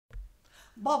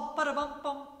Bum ba da bum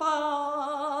bum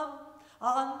bum.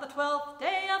 On the 12th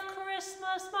day of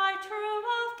Christmas, my true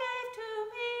love gave to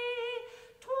me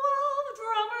 12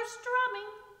 drummers drumming.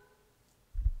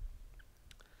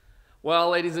 Well,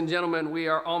 ladies and gentlemen, we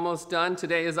are almost done.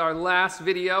 Today is our last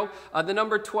video. The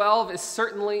number 12 is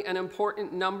certainly an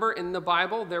important number in the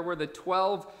Bible. There were the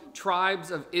 12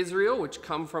 tribes of Israel, which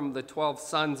come from the 12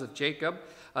 sons of Jacob.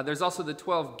 There's also the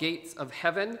 12 gates of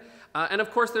heaven. And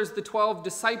of course, there's the 12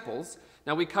 disciples.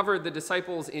 Now, we covered the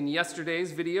disciples in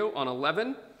yesterday's video on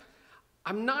 11.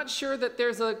 I'm not sure that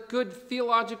there's a good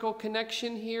theological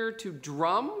connection here to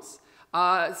drums.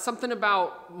 Something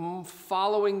about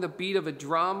following the beat of a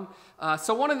drum.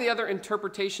 So one of the other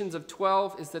interpretations of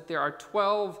 12 is that there are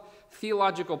 12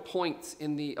 theological points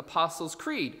in the Apostles'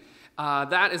 Creed.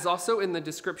 That is also in the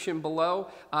description below.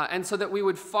 And so that we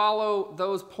would follow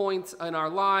those points in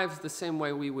our lives the same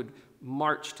way we would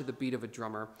march to the beat of a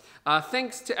drummer.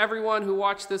 Thanks to everyone who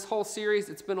watched this whole series.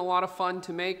 It's been a lot of fun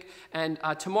to make. And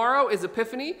tomorrow is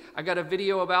Epiphany. I got a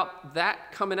video about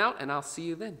that coming out, and I'll see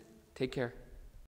you then. Take care.